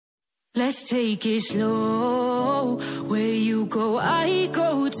Let's take it slow. Where you go, I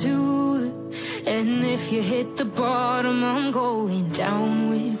go too. And if you hit the bottom, I'm going down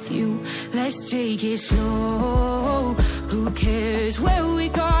with you. Let's take it slow. Who cares where we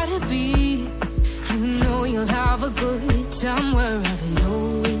gotta be? You know you'll have a good time wherever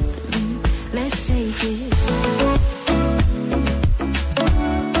you're with me. Let's take it slow.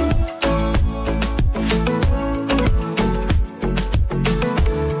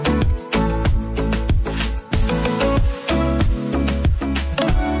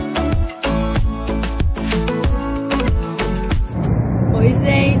 Oi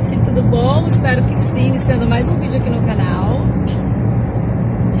gente, tudo bom? Espero que sim, iniciando mais um vídeo aqui no canal.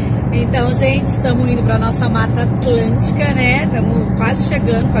 Então gente, estamos indo para nossa Mata Atlântica, né? Estamos quase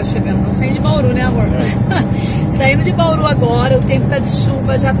chegando, não saindo de Bauru, né amor? Saindo de Bauru agora, o tempo tá de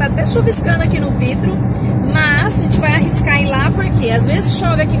chuva, já tá até chuviscando aqui no vidro. Mas a gente vai arriscar ir lá porque às vezes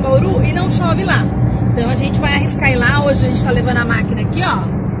chove aqui em Bauru e não chove lá. Então a gente vai arriscar ir lá, hoje a gente tá levando a máquina aqui,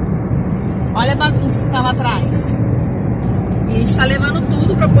 ó. Olha a bagunça que tá lá atrás. E a gente tá levando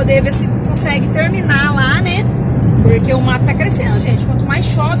tudo pra poder ver se consegue terminar lá, né? Porque o mato tá crescendo, gente. Quanto mais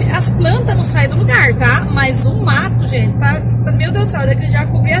chove, as plantas não saem do lugar, tá? Mas o mato, gente, tá... Meu Deus do céu, daqui já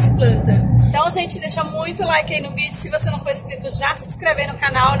cobri as plantas. Então, gente, deixa muito like aí no vídeo. Se você não for inscrito, já se inscreve no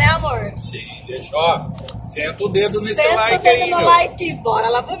canal, né, amor? Sim, deixa, ó. Senta o dedo nesse like aí, Senta o dedo no like. Bora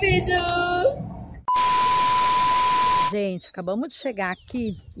lá pro vídeo. Gente, acabamos de chegar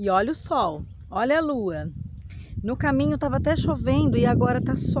aqui e olha o sol. Olha a lua. No caminho tava até chovendo e agora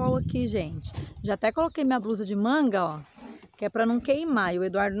tá sol aqui, gente. Já até coloquei minha blusa de manga, ó, que é pra não queimar. E o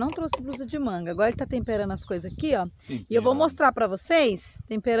Eduardo não trouxe blusa de manga. Agora ele tá temperando as coisas aqui, ó. E eu vou mostrar pra vocês,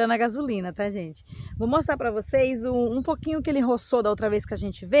 temperando a gasolina, tá, gente? Vou mostrar pra vocês um pouquinho que ele roçou da outra vez que a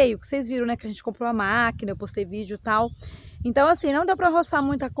gente veio. Que vocês viram, né, que a gente comprou a máquina, eu postei vídeo e tal. Então, assim, não deu pra roçar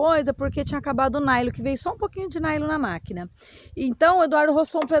muita coisa porque tinha acabado o nylon, que veio só um pouquinho de nylon na máquina. Então, o Eduardo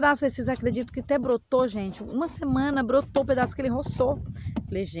roçou um pedaço, vocês acreditam que até brotou, gente? Uma semana brotou o pedaço que ele roçou.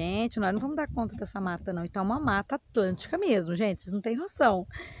 Falei, gente, nós não vamos dar conta dessa mata, não. Então, é uma mata atlântica mesmo, gente, vocês não têm noção.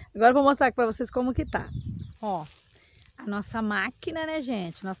 Agora eu vou mostrar aqui pra vocês como que tá. Ó, a nossa máquina, né,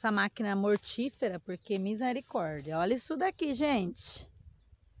 gente? Nossa máquina mortífera, porque misericórdia. Olha isso daqui, gente.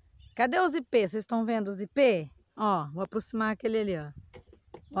 Cadê os IP? Vocês estão vendo os IP? Ó, vou aproximar aquele ali, ó.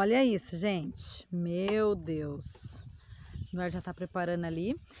 Olha isso, gente. Meu Deus. O Eduardo já tá preparando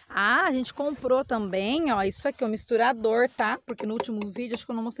ali. Ah, a gente comprou também, ó, isso aqui, o misturador, tá? Porque no último vídeo, acho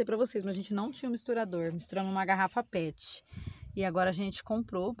que eu não mostrei pra vocês, mas a gente não tinha um misturador. Misturamos uma garrafa PET. E agora a gente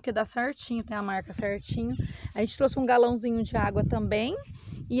comprou, porque dá certinho, tem a marca certinho. A gente trouxe um galãozinho de água também.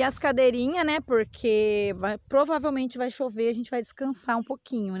 E as cadeirinhas, né, porque provavelmente vai chover, a gente vai descansar um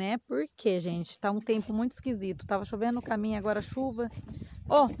pouquinho, né? Porque, gente, tá um tempo muito esquisito. Tava chovendo no caminho, agora chuva.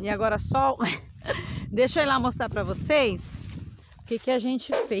 Oh, e agora sol. Deixa eu ir lá mostrar pra vocês o que a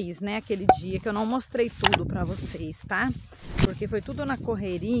gente fez, né, aquele dia que eu não mostrei tudo pra vocês, tá? Porque foi tudo na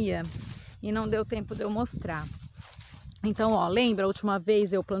correria e não deu tempo de eu mostrar. Então, ó, lembra a última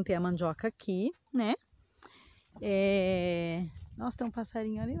vez eu plantei a mandioca aqui, né? Nossa, tem um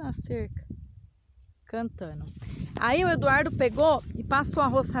passarinho ali na cerca, cantando. Aí o Eduardo pegou e passou a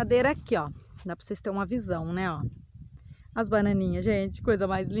roçadeira aqui, ó. Dá pra vocês terem uma visão, né, ó. As bananinhas, gente, coisa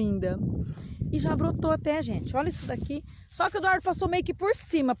mais linda. E já brotou até, gente, olha isso daqui. Só que o Eduardo passou meio que por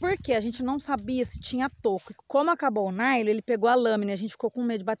cima, porque a gente não sabia se tinha toco. E como acabou o nylon, ele pegou a lâmina e a gente ficou com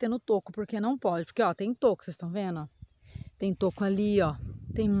medo de bater no toco, porque não pode. Porque, ó, tem toco, vocês estão vendo, ó. Tem toco ali, ó.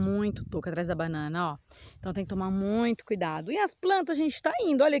 Tem muito toco atrás da banana, ó. Então tem que tomar muito cuidado. E as plantas, a gente tá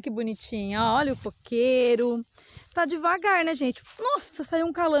indo. Olha que bonitinha, ó. Olha o coqueiro. Tá devagar, né, gente? Nossa, saiu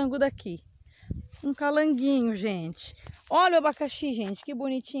um calango daqui. Um calanguinho, gente. Olha o abacaxi, gente. Que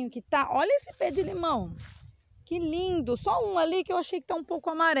bonitinho que tá. Olha esse pé de limão. Que lindo. Só um ali que eu achei que tá um pouco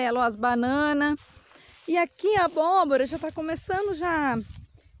amarelo. Ó, as bananas. E aqui a abóbora já tá começando já...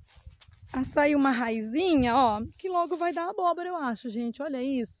 a sair uma raizinha, ó, que logo vai dar abóbora, eu acho, gente, olha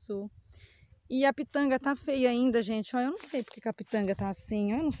isso. E a pitanga tá feia ainda, gente, ó, eu não sei porque que a pitanga tá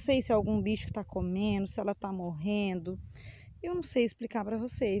assim, eu não sei se é algum bicho que tá comendo, se ela tá morrendo, eu não sei explicar pra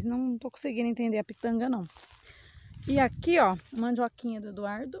vocês, não tô conseguindo entender a pitanga, não. E aqui, ó, mandioquinha do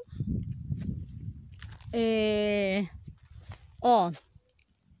Eduardo, ó,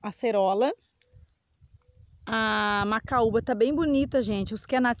 acerola. A macaúba tá bem bonita, gente. Os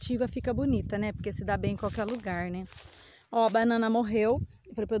que é nativa fica bonita, né? Porque se dá bem em qualquer lugar, né? Ó, a banana morreu.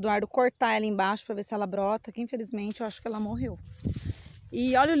 Eu falei pro Eduardo cortar ela embaixo pra ver se ela brota. Que infelizmente eu acho que ela morreu.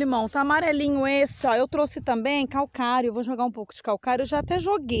 E olha o limão, tá amarelinho esse, ó. Eu trouxe também calcário. Eu vou jogar um pouco de calcário. Eu já até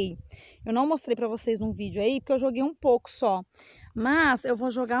joguei. Eu não mostrei pra vocês num vídeo aí, porque eu joguei um pouco só. Mas eu vou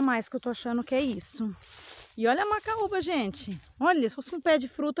jogar mais, que eu tô achando que é isso. E olha a macaúba, gente. Olha, se fosse um pé de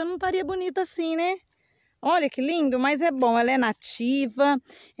fruta, não estaria bonita assim, né? Olha que lindo, mas é bom. Ela é nativa,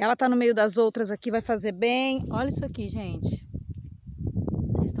 ela tá no meio das outras aqui, vai fazer bem. Olha isso aqui, gente.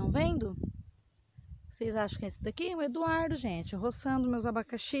 Vocês estão vendo? Vocês acham que é esse daqui? O Eduardo, gente, roçando meus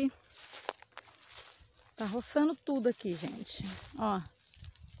abacaxi. Tá roçando tudo aqui, gente. Ó.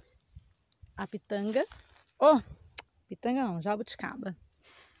 A pitanga. Ó. Oh, pitanga não, jabuticaba.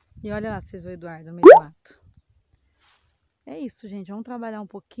 E olha lá, vocês veem o Eduardo no meio do mato. É isso, gente. Vamos trabalhar um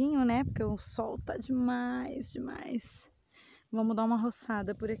pouquinho, né? Porque o sol tá demais, demais. Vamos dar uma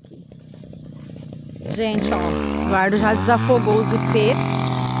roçada por aqui. Gente, ó. O Eduardo já desafogou os ipê.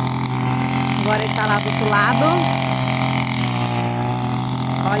 Agora ele tá lá do outro lado.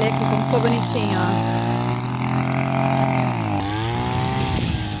 Olha aqui como ficou bonitinho, ó.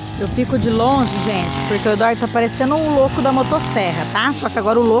 Eu fico de longe, gente, porque o Eduardo tá parecendo um louco da motosserra, tá? Só que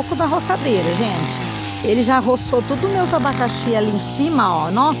agora o louco da roçadeira, gente. Ele já roçou tudo meus abacaxi ali em cima,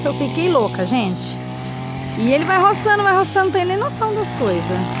 ó. Nossa, eu fiquei louca, gente. E ele vai roçando, não tem nem noção das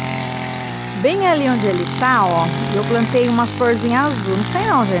coisas. Bem ali onde ele tá, ó, eu plantei umas florzinhas azul. Não sei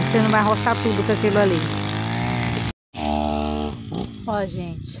não, gente, você não vai roçar tudo com aquilo ali. Ó,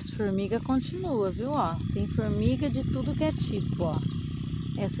 gente, as formigas continuam, viu, ó. Tem formiga de tudo que é tipo, ó.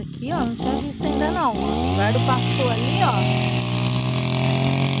 Essa aqui, ó, não tinha visto ainda não. O Eduardo passou ali, ó.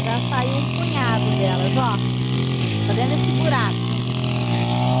 Já saiu um punhado delas, ó. Tá vendo esse buraco?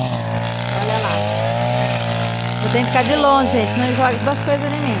 Olha lá. Eu tenho que ficar de longe, gente, senão ele joga duas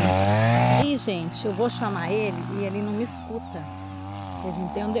coisas em mim. E, gente, eu vou chamar ele e ele não me escuta. Vocês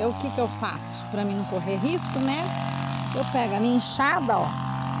entendem o que eu faço? Pra mim não correr risco, né? Eu pego a minha enxada, ó.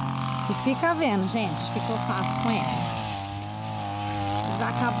 E fica vendo, gente, o que eu faço com ele. Vai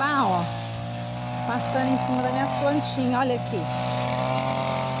acabar, ó, passando em cima das minhas plantinhas. Olha aqui.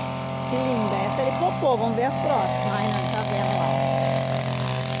 Que linda. Essa ele popou. Vamos ver as próximas. Ai, não, tá vendo lá.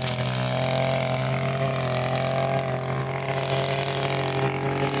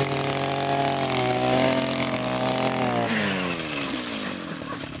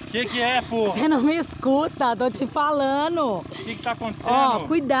 Que é, pô? Você não me escuta, tô te falando. O que tá acontecendo? Ó,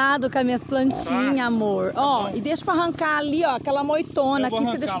 cuidado com as minhas plantinhas, Tá. amor. Ó, e deixa pra arrancar ali, ó, aquela moitona aqui,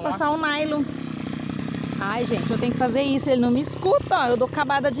 você deixa pra passar o nylon. Ai, gente, eu tenho que fazer isso, ele não me escuta, ó. Eu dou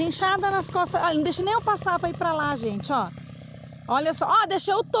acabada de enxada nas costas. Ah, não deixa nem eu passar pra ir pra lá, gente, ó. Olha só, ó,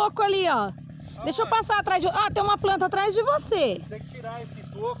 deixei o toco ali, ó. Deixa eu passar atrás de... Ó, tem uma planta atrás de você. Tem que tirar esse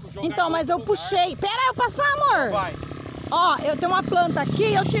toco, jogar. Então, mas eu puxei. Pera, eu passar, amor. Vai. Ó, eu tenho uma planta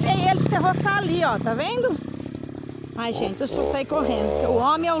aqui, eu tirei ele pra você roçar ali, ó, tá vendo? Ai, gente, deixa eu sair correndo, porque o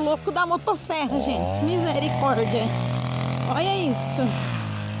homem é o louco da motosserra, gente. Misericórdia. Olha isso.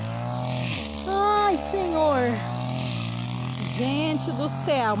 Ai, Senhor. Gente do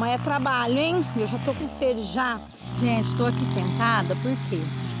céu, mas é trabalho, hein? Eu já tô com sede já. Gente, tô aqui sentada, por quê?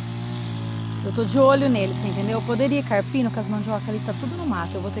 Eu tô de olho nele, você entendeu? Eu poderia carpir, com as mandiocas ali, tá tudo no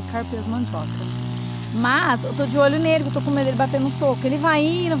mato. Eu vou ter que carpir as mandiocas. Mas eu tô de olho nele, eu tô com medo dele bater no toco. Ele vai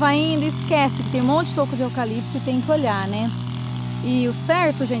indo, esquece que tem um monte de toco de eucalipto e tem que olhar, né? E o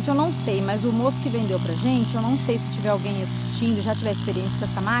certo, gente, eu não sei, mas o moço que vendeu pra gente, eu não sei se tiver alguém assistindo, já tiver experiência com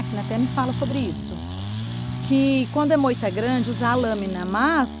essa máquina, até me fala sobre isso. Que quando é moita grande, usar a lâmina,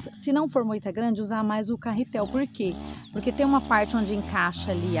 mas se não for moita grande, usar mais o carretel. Por quê? Porque tem uma parte onde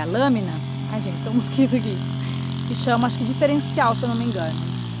encaixa ali a lâmina, ai gente, tem um mosquito aqui, que chama, acho que diferencial, se eu não me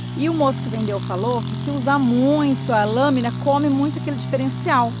engano. E o moço que vendeu falou que se usar muito a lâmina, come muito aquele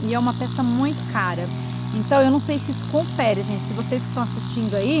diferencial. E é uma peça muito cara. Então eu não sei se isso confere, gente. Se vocês que estão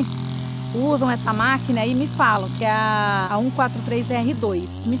assistindo aí, usam essa máquina aí, me falam, que é a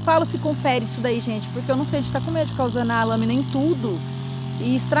 143R2. Me falam se confere isso daí, gente. Porque eu não sei, a gente tá com medo de ficar usando a lâmina em tudo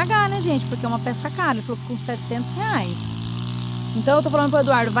e estragar, né, gente? Porque é uma peça cara. Ele falou que com R$700. Então eu tô falando pro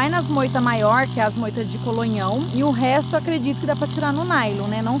Eduardo, vai nas moitas maior, que é as moitas de colonhão, e o resto eu acredito que dá pra tirar no nylon,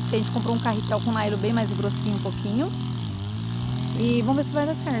 né? Não sei, a gente comprou um carretel com nylon bem mais grossinho um pouquinho. E vamos ver se vai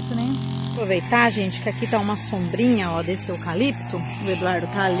dar certo, né? Aproveitar, gente, que aqui tá uma sombrinha, ó, desse eucalipto. O Eduardo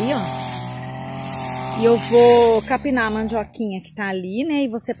tá ali, ó. E eu vou capinar a mandioquinha que tá ali, né? E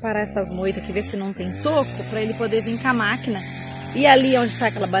vou separar essas moitas aqui, ver se não tem toco, pra ele poder vir com a máquina. E ali onde tá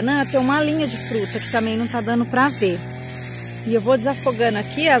aquela banana, tem uma linha de fruta que também não tá dando pra ver. E eu vou desafogando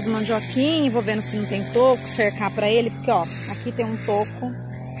aqui as mandioquinhas, vou vendo se não tem toco, cercar pra ele, porque ó, aqui tem um toco,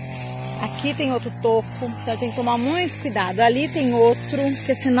 aqui tem outro toco, então tem que tomar muito cuidado. Ali tem outro,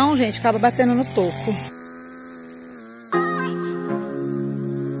 porque senão, gente, acaba batendo no toco.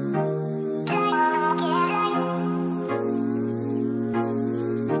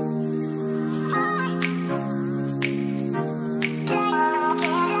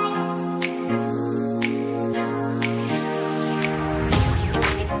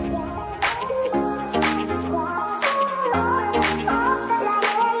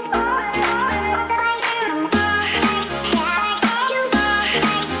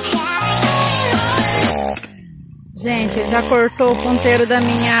 Gente, ele já cortou o ponteiro da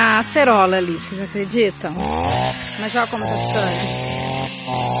minha acerola ali, vocês acreditam? Mas olha como tá ficando.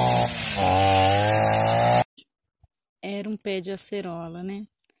 Era um pé de acerola, né?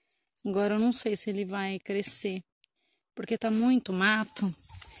 Agora eu não sei se ele vai crescer, porque tá muito mato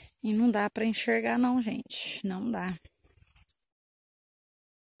e não dá pra enxergar não, gente. Não dá.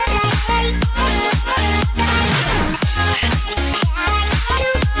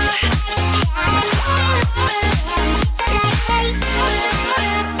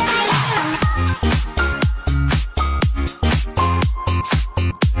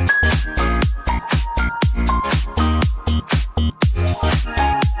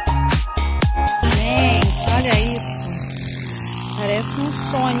 Parece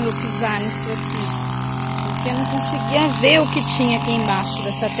um sonho eu pisar nisso aqui, porque eu não conseguia ver o que tinha aqui embaixo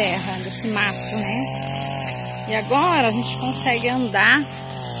dessa terra, desse mato, né? E agora a gente consegue andar.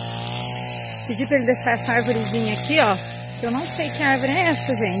 Pedi para ele deixar essa árvorezinha aqui, ó, que eu não sei que árvore é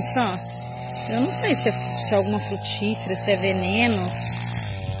essa, gente, ó. Eu não sei se é alguma frutífera, se é veneno,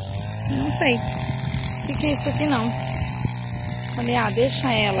 não sei. O que é isso aqui não? Falei,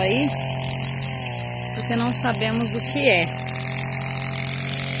 deixa ela aí, porque não sabemos o que é.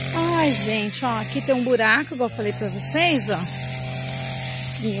 Ai, gente, ó, aqui tem um buraco, igual eu falei pra vocês, ó.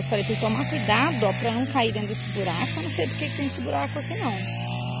 E eu falei pra tomar cuidado, ó, pra não cair dentro desse buraco. Eu não sei do que tem esse buraco aqui, não.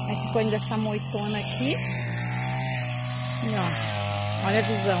 Aí ficou ainda essa moitona aqui. E, ó, olha a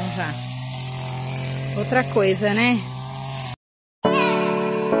visão já. Outra coisa, né?